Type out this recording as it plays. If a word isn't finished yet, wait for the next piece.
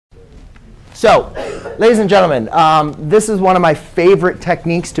So, ladies and gentlemen, this is one of my favorite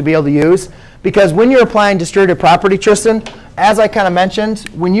techniques to be able to use. Because when you're applying distributive property, Tristan, as I kind of mentioned,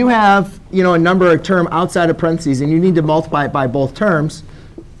 when you have a number or term outside of parentheses and you need to multiply it by both terms,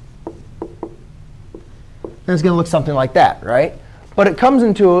 then it's going to look something like that, right? But it comes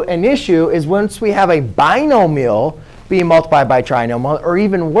into an issue is once we have a binomial being multiplied by a trinomial, or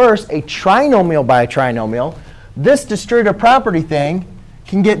even worse, a trinomial by a trinomial, this distributive property thing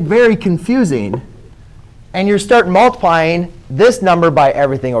can get very confusing. And you start multiplying this number by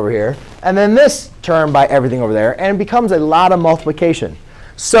everything over here, and then this term by everything over there, and it becomes a lot of multiplication.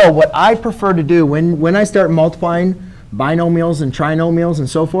 So what I prefer to do when I start multiplying binomials and trinomials and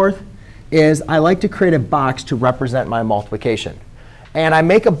so forth is I like to create a box to represent my multiplication. And I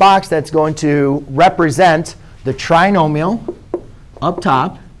make a box that's going to represent the trinomial up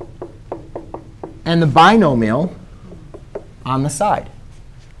top and the binomial on the side.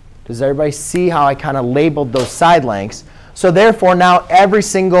 Does everybody see how I kind of labeled those side lengths? So therefore, now every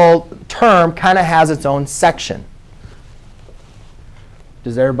single term kind of has its own section.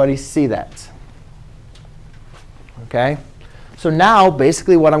 Does everybody see that? OK? So now,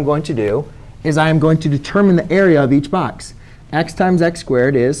 basically, what I'm going to do is I am going to determine the area of each box. X times x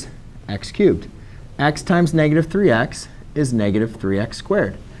squared is x cubed. X times negative 3x is negative 3x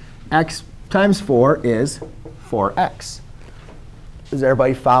squared. X times 4 is 4x. Does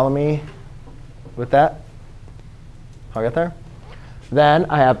everybody follow me with that? I'll get there. Then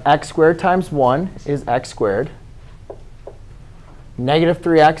I have x squared times 1 is x squared. Negative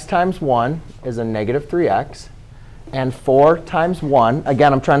 3x times 1 is a negative 3x. And 4 times 1,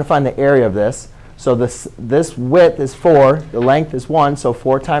 again, I'm trying to find the area of this. So this width is 4. The length is 1. So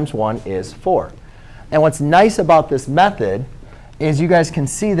 4 times 1 is 4. And what's nice about this method is you guys can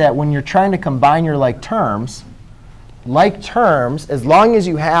see that when you're trying to combine your like terms, as long as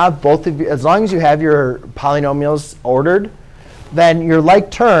you have as long as you have your polynomials ordered, then your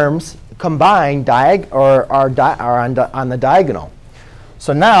like terms combine are on the diagonal.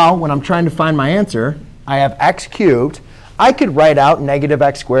 So now, when I'm trying to find my answer, I have x cubed. I could write out negative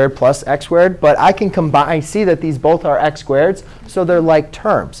x squared plus x squared, but I can combine. I see that these both are x squareds, so they're like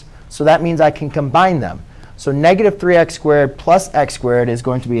terms. So that means I can combine them. So negative 3x squared plus x squared is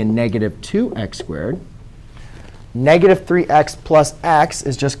going to be a negative 2x squared. Negative 3x plus x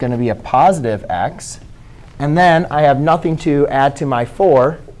is just going to be a positive x. And then I have nothing to add to my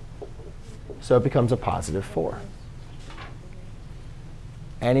 4, so it becomes a positive 4.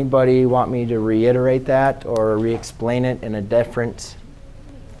 Anybody want me to reiterate that or re-explain it in a different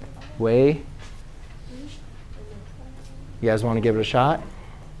way? You guys want to give it a shot?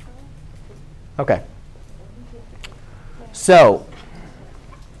 OK. So